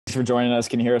Thanks for joining us.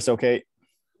 Can you hear us okay?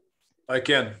 I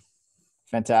can.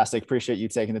 Fantastic. Appreciate you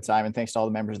taking the time, and thanks to all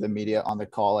the members of the media on the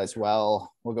call as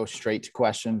well. We'll go straight to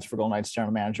questions for Golden Knights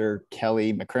General Manager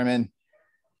Kelly McCrimmon.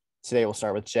 Today we'll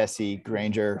start with Jesse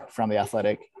Granger from The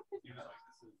Athletic.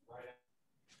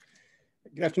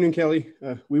 Good afternoon, Kelly.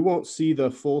 We won't see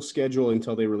the full schedule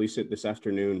until they release it this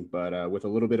afternoon, but with a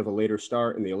little bit of a later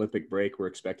start and the Olympic break, we're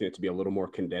expecting it to be a little more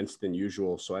condensed than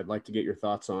usual. So I'd like to get your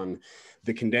thoughts on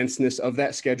the condensedness of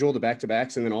that schedule, the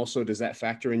back-to-backs, and then also does that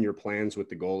factor in your plans with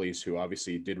the goalies, who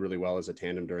obviously did really well as a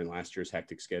tandem during last year's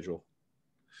hectic schedule?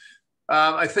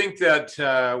 I think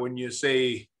that when you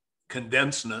say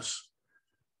condensedness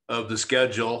of the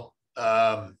schedule,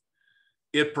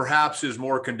 it perhaps is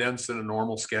more condensed than a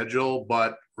normal schedule,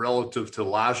 but relative to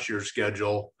last year's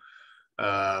schedule,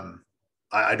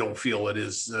 I don't feel it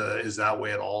is that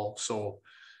way at all. So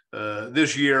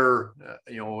this year,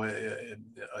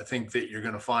 I think that you're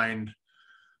going to find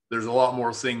there's a lot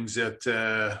more things that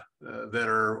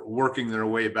are working their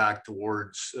way back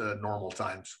towards normal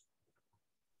times.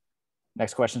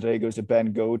 Next question today goes to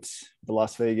Ben Goetz, the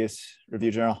Las Vegas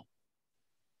Review-Journal.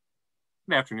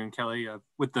 Good afternoon, Kelly.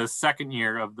 With the second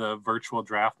year of the virtual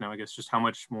draft now, I guess just how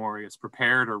much more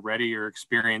prepared or ready or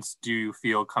experienced do you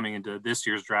feel coming into this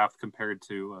year's draft compared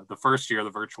to the first year of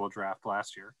the virtual draft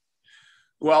last year?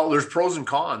 Well, there's pros and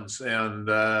cons, and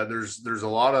there's a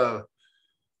lot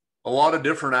of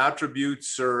different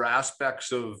attributes or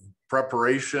aspects of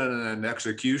preparation and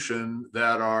execution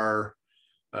that are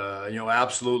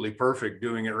absolutely perfect.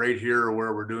 Doing it right here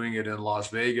where we're doing it in Las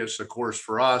Vegas, of course,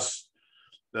 for us.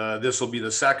 This will be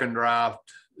the second draft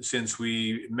since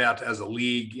we met as a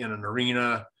league in an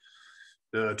arena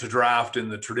to draft in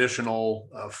the traditional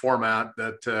format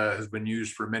that has been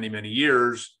used for many, many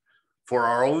years. For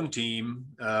our own team,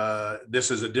 this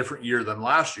is a different year than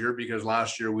last year because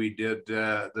last year we did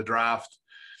the draft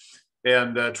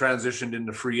and transitioned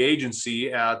into free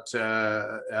agency at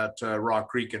Rock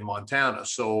Creek in Montana.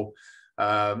 So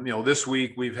this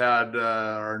week we've had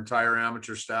our entire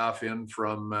amateur staff in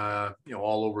from,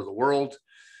 all over the world.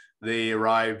 They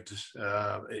arrived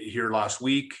here last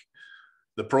week.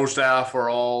 The pro staff are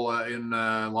all in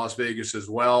Las Vegas as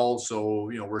well. So,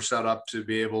 we're set up to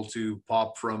be able to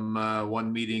pop from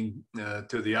one meeting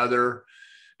to the other,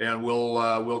 and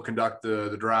we'll conduct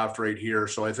the draft right here.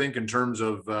 So I think in terms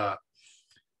of,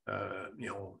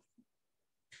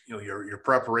 your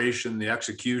preparation, the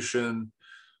execution,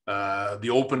 the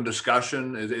open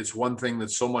discussion, it's one thing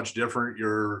that's so much different.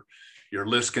 Your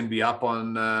list can be up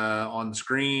on the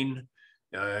screen.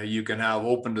 You can have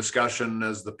open discussion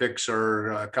as the picks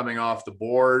are coming off the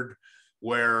board,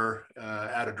 where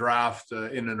at a draft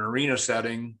in an arena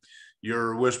setting,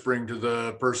 you're whispering to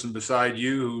the person beside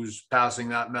you who's passing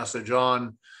that message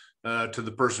on to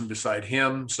the person beside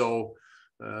him. So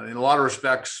in a lot of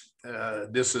respects,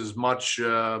 this is much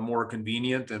more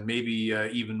convenient and maybe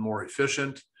even more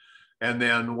efficient. And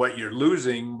then what you're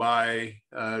losing by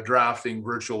drafting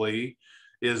virtually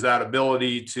is that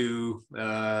ability to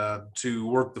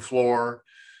work the floor,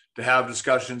 to have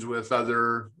discussions with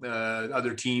other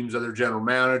teams, other general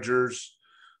managers,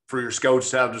 for your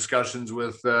scouts to have discussions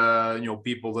with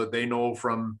people that they know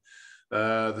from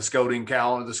the scouting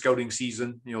calendar, the scouting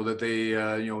season, that they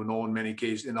know in many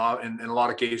cases, in a lot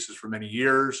of cases for many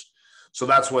years. So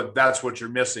that's what you're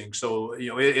missing. So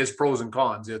it's pros and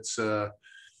cons. It's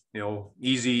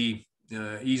easy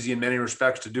in many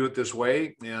respects to do it this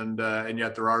way, and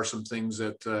yet there are some things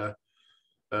that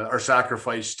are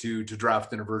sacrificed to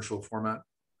draft in a virtual format.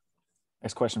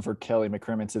 Next question for Kelly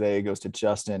McCrimmon today goes to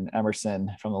Justin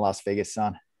Emerson from the Las Vegas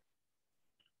Sun.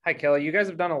 Hi, Kelly. You guys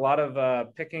have done a lot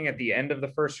of picking at the end of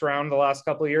the first round the last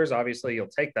couple of years. Obviously, you'll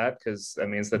take that because that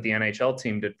means that the NHL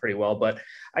team did pretty well. But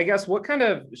I guess what kind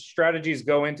of strategies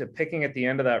go into picking at the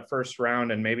end of that first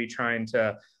round and maybe trying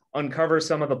to uncover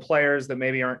some of the players that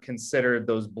maybe aren't considered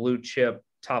those blue chip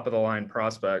top of the line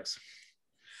prospects?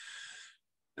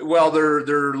 Well, they're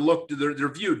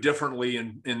viewed differently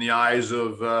in the eyes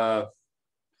of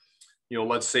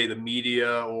let's say the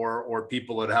media or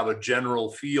people that have a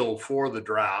general feel for the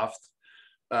draft.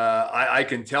 I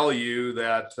can tell you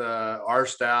that our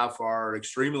staff are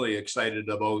extremely excited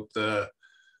about the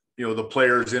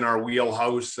players in our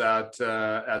wheelhouse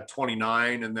at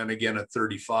 29 and then again at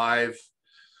 35.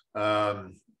 As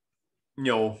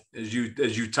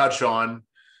you touch on,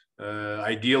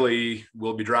 ideally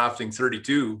we'll be drafting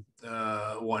 32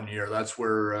 one year. That's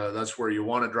where you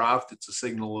want to draft. It's a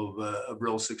signal of a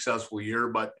real successful year.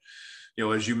 But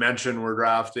as you mentioned, we're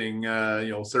drafting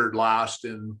third last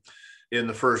in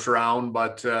the first round.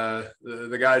 But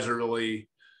the guys are really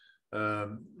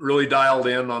really dialed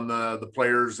in on the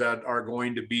players that are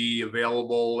going to be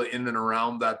available in and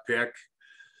around that pick.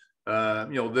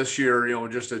 This year,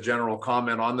 just a general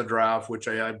comment on the draft, which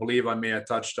I believe I may have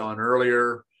touched on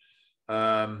earlier.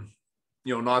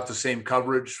 Not the same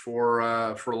coverage for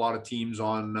a lot of teams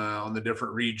on the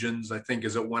different regions. I think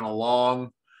as it went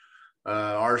along,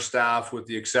 our staff, with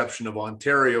the exception of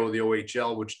Ontario, the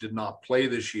OHL, which did not play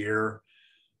this year,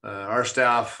 our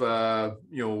staff,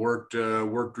 worked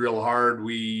real hard.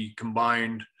 We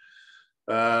combined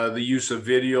the use of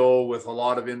video with a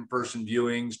lot of in-person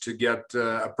viewings to get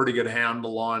a pretty good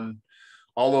handle on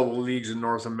all of the leagues in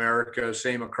North America,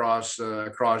 same across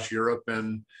Europe,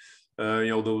 and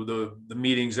the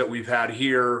meetings that we've had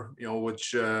here,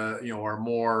 which are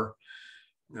more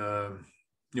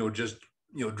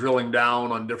drilling down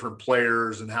on different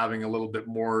players and having a little bit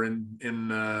more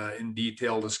in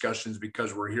detail discussions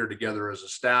because we're here together as a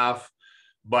staff.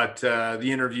 But the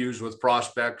interviews with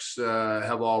prospects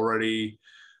have already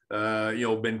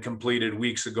been completed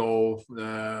weeks ago.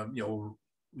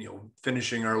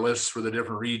 Finishing our lists for the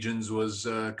different regions was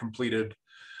completed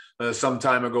some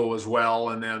time ago as well.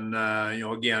 And then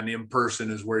again, in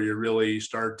person is where you really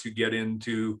start to get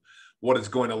into what it's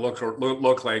going to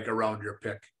look like around your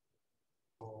pick.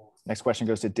 Next question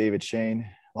goes to David Shane,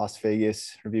 Las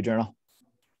Vegas Review-Journal.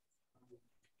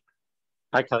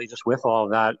 Hi, Kelly. Just with all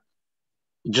of that,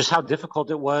 just how difficult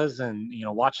it was, and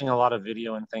watching a lot of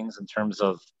video and things in terms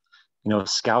of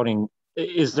scouting.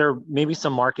 Is there maybe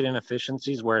some market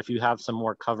inefficiencies where if you have some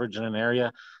more coverage in an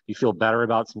area, you feel better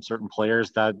about some certain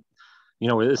players that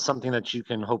is something that you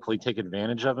can hopefully take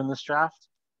advantage of in this draft?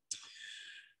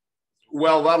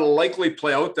 Well, that'll likely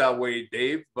play out that way,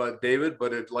 David,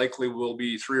 but it likely will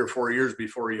be 3 or 4 years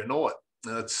before you know it.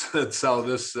 That's how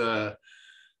this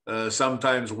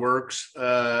sometimes works.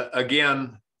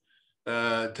 Again,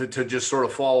 to just sort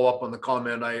of follow up on the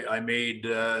comment I made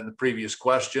in the previous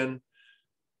question,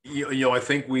 I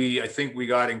think we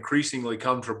got increasingly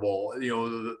comfortable.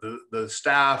 The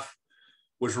staff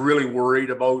was really worried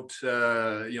about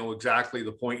exactly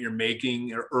the point you're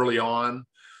making early on,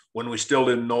 when we still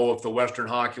didn't know if the Western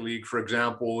Hockey League, for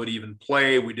example, would even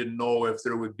play. We didn't know if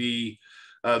there would be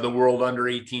the World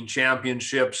Under-18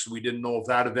 Championships. We didn't know if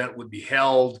that event would be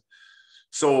held.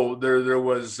 So there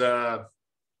was,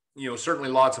 certainly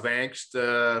lots of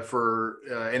angst for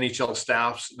NHL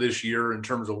staffs this year in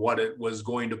terms of what it was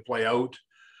going to play out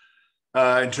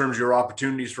in terms of your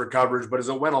opportunities for coverage. But as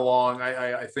it went along,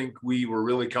 I think we were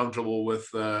really comfortable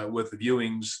with the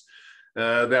viewings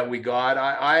that we got.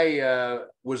 I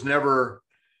was never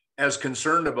as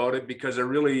concerned about it because I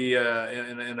really,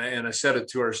 and I said it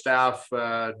to our staff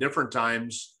different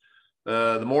times,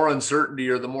 the more uncertainty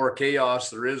or the more chaos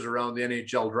there is around the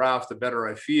NHL draft, the better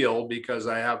I feel, because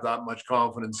I have that much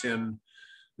confidence in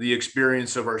the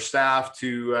experience of our staff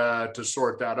to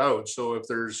sort that out. So if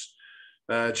there's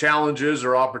challenges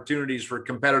or opportunities for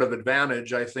competitive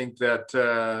advantage, I think that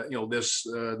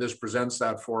this presents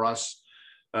that for us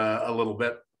a little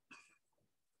bit.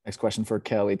 Next question for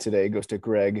Kelly today goes to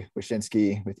Greg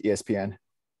Wyshynski with ESPN.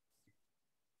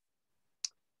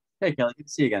 Hey, Kelly, good to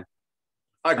see you again.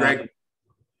 Hi, Greg.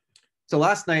 So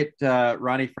last night,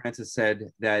 Ronnie Francis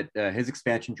said that his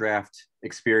expansion draft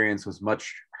experience was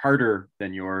much harder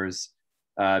than yours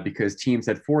because teams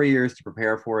had 4 years to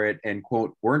prepare for it and,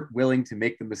 quote, weren't willing to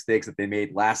make the mistakes that they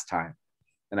made last time.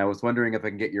 And I was wondering if I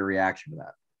can get your reaction to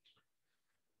that.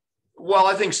 Well,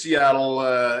 I think Seattle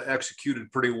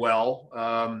executed pretty well.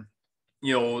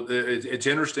 It's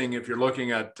interesting if you're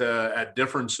looking at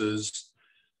differences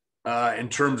in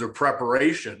terms of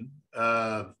preparation.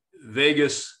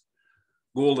 Vegas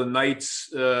Golden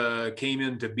Knights came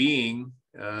into being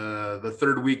the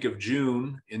third week of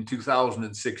June in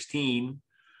 2016.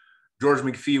 George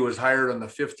McPhee was hired on the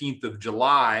 15th of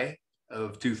July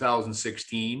of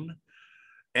 2016.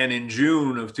 And in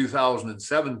June of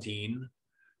 2017,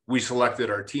 we selected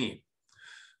our team.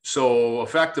 So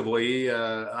effectively,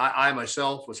 I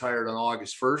myself was hired on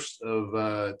August 1st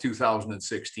of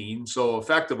 2016. So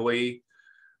effectively,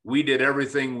 we did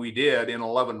everything we did in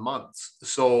 11 months.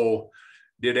 So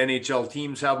did NHL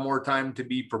teams have more time to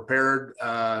be prepared?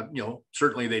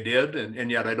 Certainly they did. And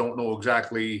yet I don't know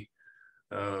exactly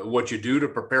what you do to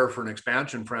prepare for an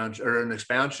expansion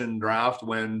draft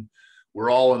when we're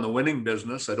all in the winning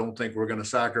business. I don't think we're going to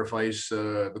sacrifice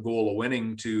the goal of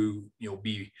winning to,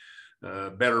 be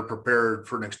better prepared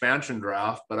for an expansion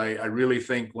draft. But I really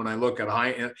think when I look at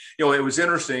it was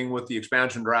interesting with the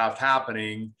expansion draft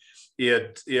happening.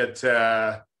 It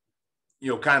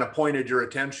kind of pointed your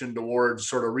attention towards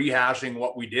sort of rehashing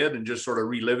what we did and just sort of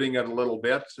reliving it a little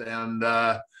bit. And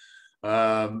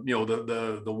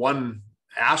The one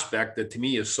aspect that to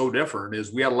me is so different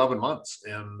is we had 11 months,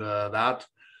 and I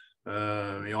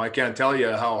can't tell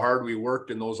you how hard we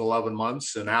worked in those 11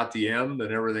 months and at the end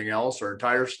and everything else, our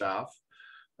entire staff.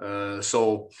 When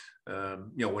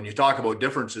you talk about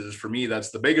differences, for me,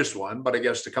 that's the biggest one. But I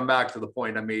guess to come back to the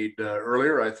point I made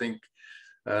earlier, I think,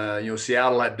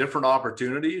 Seattle had different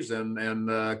opportunities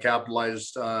and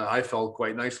capitalized, I felt,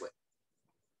 quite nicely.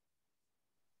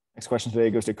 Next question today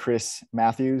goes to Chris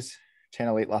Matthews,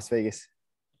 Channel 8 Las Vegas.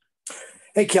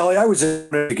 Hey, Kelly, I was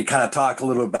wondering if you could kind of talk a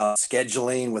little about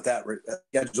scheduling with that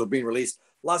schedule being released.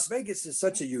 Las Vegas is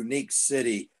such a unique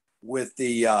city with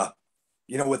the,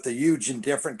 with the huge and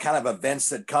different kind of events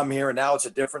that come here. And now it's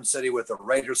a different city with a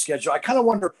Raiders schedule. I kind of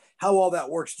wonder how all that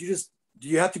works. Do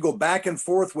you have to go back and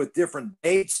forth with different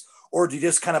dates, or do you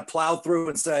just kind of plow through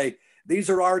and say, these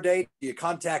are our dates? Do you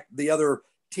contact the other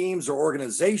teams or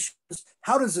organizations?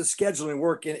 How does the scheduling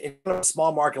work in a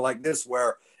small market like this,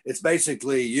 where it's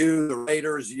basically you, the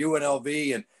Raiders,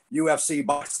 UNLV, and UFC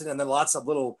Boston, and then lots of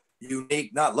little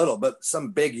unique, not little, but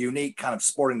some big unique kind of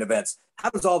sporting events?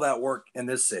 How does all that work in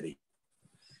this city?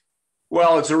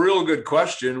 Well, it's a real good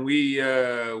question. We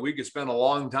could spend a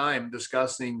long time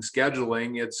discussing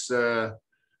scheduling. It's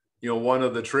one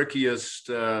of the trickiest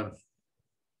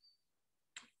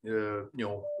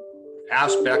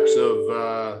aspects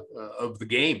of the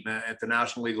game at the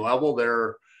National League level.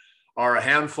 There are a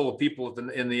handful of people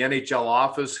in the NHL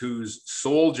office whose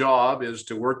sole job is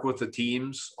to work with the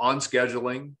teams on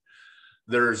scheduling.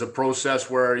 There's a process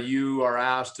where you are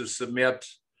asked to submit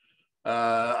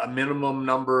a minimum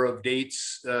number of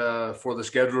dates for the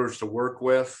schedulers to work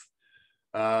with.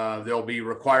 There'll be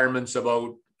requirements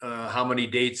about how many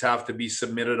dates have to be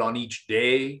submitted on each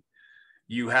day.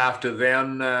 You have to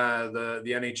then, the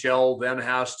NHL then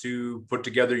has to put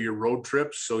together your road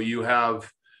trips. So you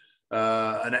have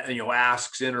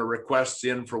asks in or requests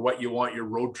in for what you want your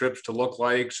road trips to look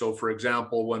like. So for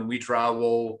example, when we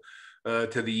travel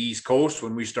to the East Coast,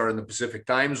 when we start in the Pacific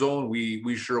time zone,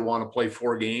 we sure want to play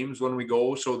 4 games when we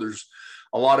go. So there's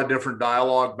a lot of different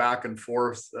dialogue back and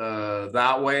forth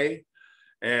that way.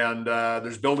 And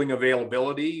there's building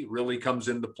availability really comes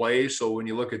into play. So when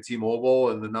you look at T-Mobile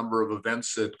and the number of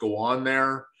events that go on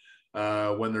there,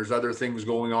 when there's other things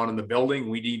going on in the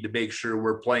building, we need to make sure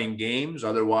we're playing games.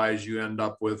 Otherwise, you end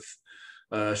up with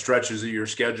stretches of your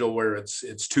schedule where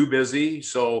it's too busy.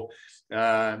 So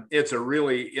it's a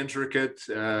really intricate,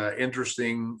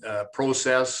 interesting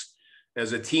process.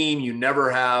 As a team, you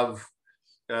never have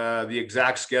the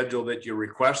exact schedule that you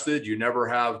requested. You never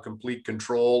have complete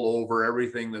control over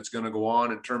everything that's going to go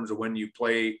on in terms of when you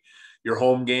play your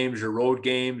home games, your road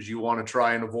games. You want to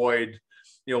try and avoid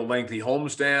lengthy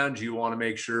homestands. You want to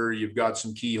make sure you've got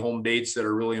some key home dates that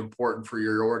are really important for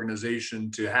your organization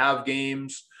to have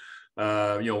games.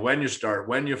 When you start,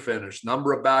 when you finish,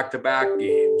 number of back-to-back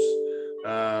games,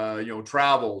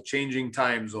 travel, changing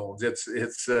time zones. It's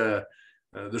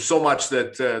there's so much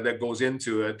that goes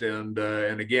into it. And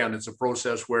again, it's a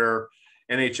process where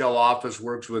NHL office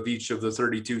works with each of the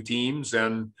 32 teams,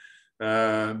 and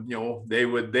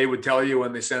they would tell you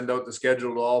when they send out the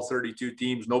schedule to all 32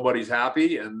 teams, nobody's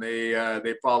happy, and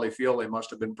they probably feel they must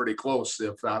have been pretty close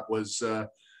if that was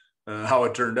how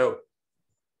it turned out.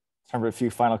 Time for a few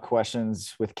final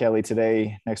questions with Kelly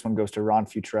today. Next one goes to Ron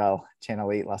Futrell,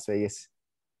 Channel 8 Las Vegas.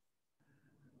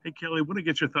 Hey, Kelly, I want to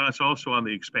get your thoughts also on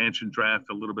the expansion draft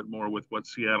a little bit more with what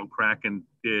Seattle Kraken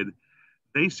did.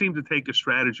 They seem to take a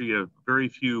strategy of very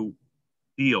few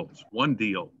deals. One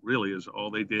deal really is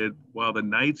all they did, while the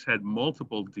Knights had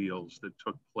multiple deals that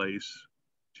took place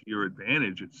to your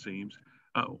advantage, it seems.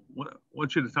 I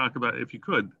want you to talk about, if you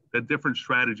could, the different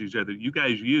strategies that you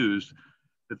guys used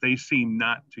that they seem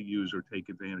not to use or take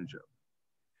advantage of.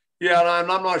 Yeah,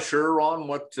 and I'm not sure, Ron,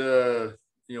 what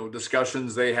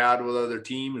discussions they had with other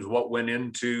teams, what went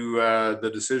into the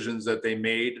decisions that they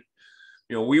made.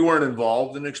 We weren't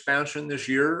involved in expansion this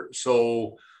year.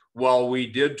 So while we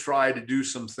did try to do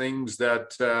some things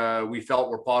that we felt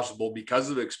were possible because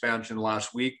of expansion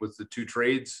last week with the 2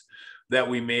 trades that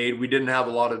we made, we didn't have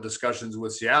a lot of discussions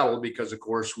with Seattle because, of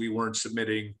course, we weren't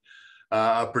submitting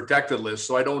a protected list.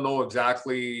 So I don't know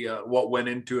exactly what went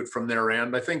into it from their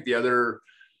end. I think the other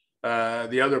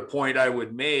point I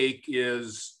would make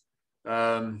is,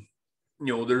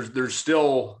 there's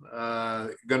still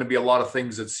going to be a lot of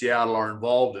things that Seattle are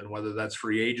involved in, whether that's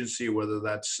free agency, whether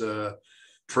that's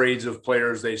trades of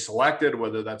players they selected,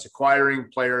 whether that's acquiring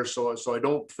players. So I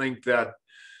don't think that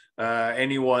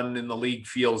anyone in the league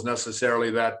feels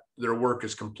necessarily that their work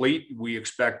is complete. We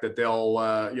expect that they'll,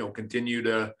 continue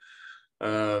to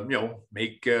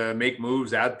make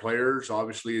moves, add players.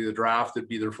 Obviously, the draft would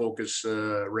be their focus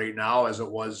right now, as it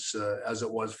was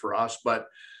for us. But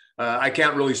I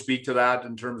can't really speak to that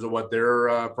in terms of what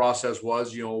their process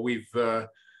was.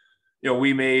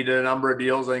 We made a number of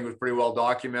deals. I think it was pretty well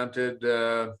documented.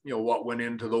 What went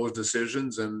into those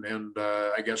decisions, and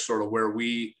I guess sort of where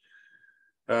we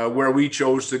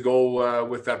chose to go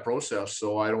with that process.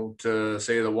 So I don't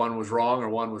say that one was wrong or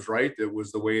one was right. It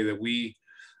was the way that we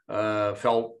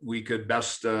felt we could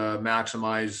best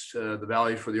maximize the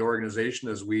value for the organization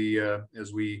as we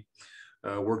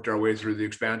worked our way through the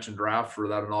expansion draft for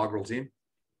that inaugural team.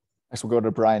 Next, we'll go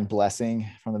to Brian Blessing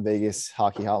from the Vegas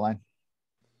Hockey Hotline.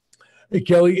 Hey,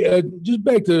 Kelly, just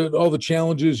back to all the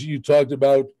challenges you talked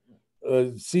about,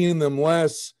 seeing them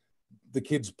less, the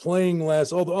kids playing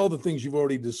less, all the things you've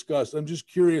already discussed. I'm just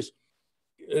curious,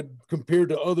 compared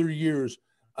to other years,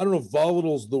 I don't know if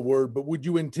volatile is the word, but would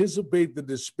you anticipate the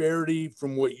disparity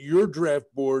from what your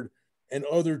draft board and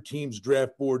other teams'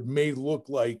 draft board may look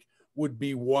like would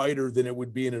be wider than it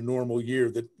would be in a normal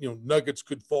year, that, Nuggets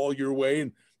could fall your way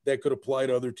and that could apply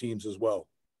to other teams as well?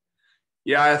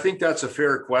 Yeah, I think that's a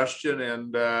fair question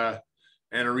and a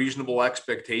reasonable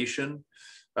expectation.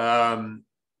 On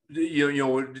some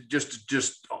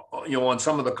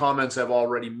of the comments I've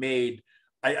already made,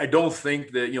 I don't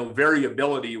think that,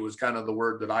 variability was kind of the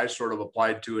word that I sort of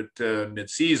applied to it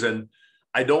mid-season.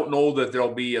 I don't know that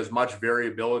there'll be as much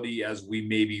variability as we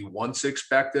maybe once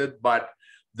expected, but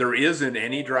there is in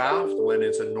any draft. When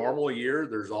it's a normal year,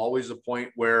 there's always a point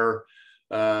where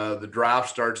the draft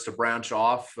starts to branch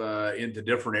off into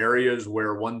different areas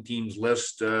where one team's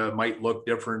list might look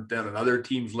different than another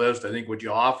team's list. I think what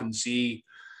you often see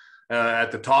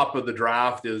at the top of the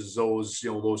draft is those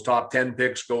top 10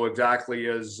 picks go exactly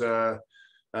as,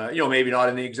 maybe not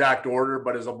in the exact order,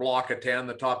 but as a block of 10,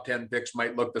 the top 10 picks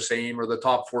might look the same, or the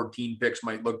top 14 picks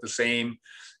might look the same.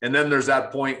 And then there's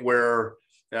that point where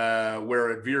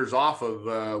it veers off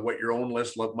of what your own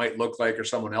list might look like or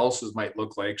someone else's might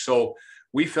look like. So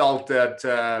we felt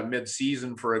that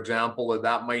mid-season, for example,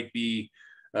 that might be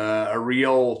a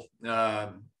real,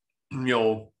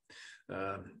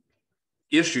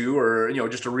 issue, or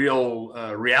just a real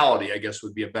reality, I guess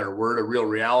would be a better word, a real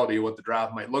reality of what the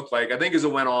draft might look like. I think as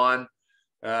it went on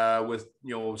with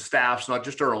staffs, not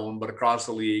just our own, but across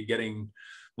the league, getting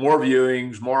more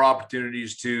viewings, more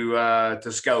opportunities to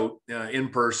scout in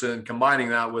person, combining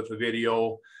that with the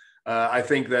video. I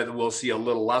think that we'll see a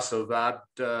little less of that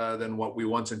than what we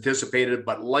once anticipated,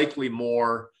 but likely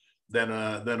more than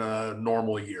a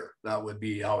normal year. That would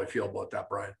be how I feel about that,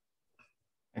 Brian.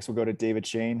 Next, we'll go to David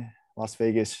Shane, Las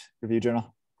Vegas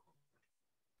Review-Journal.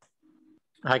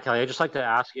 Hi, Kelly. I'd just like to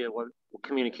ask you what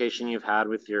communication you've had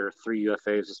with your three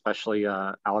UFAs, especially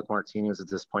Alec Martinez at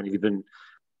this point. Have you been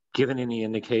given any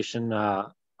indication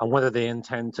on whether they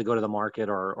intend to go to the market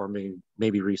or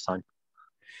maybe re-sign?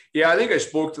 Yeah, I think I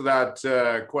spoke to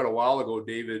that quite a while ago,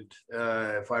 David,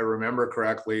 if I remember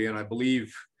correctly. And I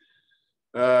believe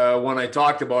when I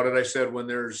talked about it, I said when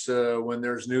there's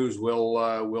news,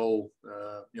 we'll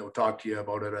talk to you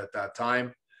about it at that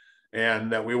time,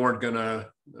 and that we weren't going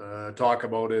to talk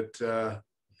about it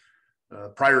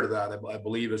prior to that. I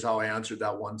believe is how I answered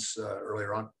that once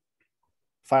earlier on.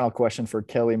 Final question for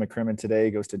Kelly McCrimmon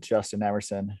today goes to Justin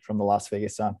Emerson from the Las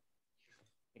Vegas Sun.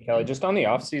 Kelly, just on the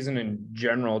offseason in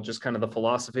general, just kind of the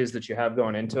philosophies that you have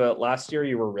going into it. Last year,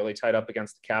 you were really tied up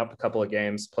against the cap, a couple of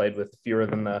games played with fewer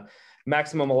than the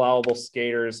maximum allowable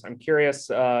skaters. I'm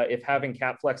curious if having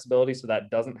cap flexibility so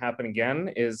that doesn't happen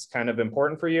again is kind of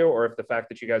important for you, or if the fact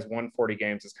that you guys won 40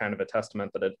 games is kind of a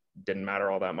testament that it didn't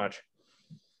matter all that much.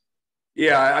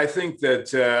 Yeah, I think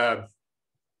that,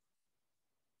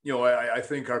 I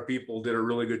think our people did a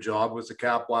really good job with the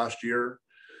cap last year.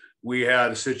 We had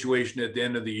a situation at the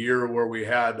end of the year where we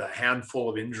had a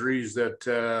handful of injuries that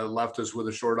left us with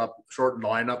a shortened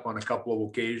lineup on a couple of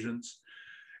occasions.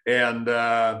 And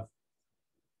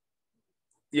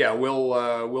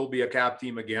we'll be a cap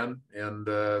team again. And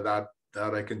that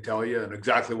I can tell you, and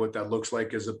exactly what that looks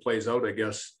like as it plays out, I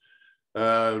guess,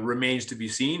 remains to be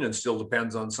seen, and still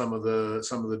depends on some of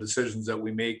the decisions that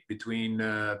we make between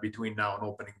now and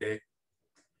opening day.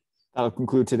 That'll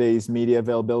conclude today's media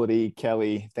availability.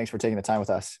 Kelly, thanks for taking the time with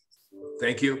us.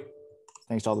 Thank you.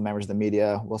 Thanks to all the members of the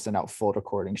media. We'll send out full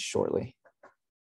recordings shortly.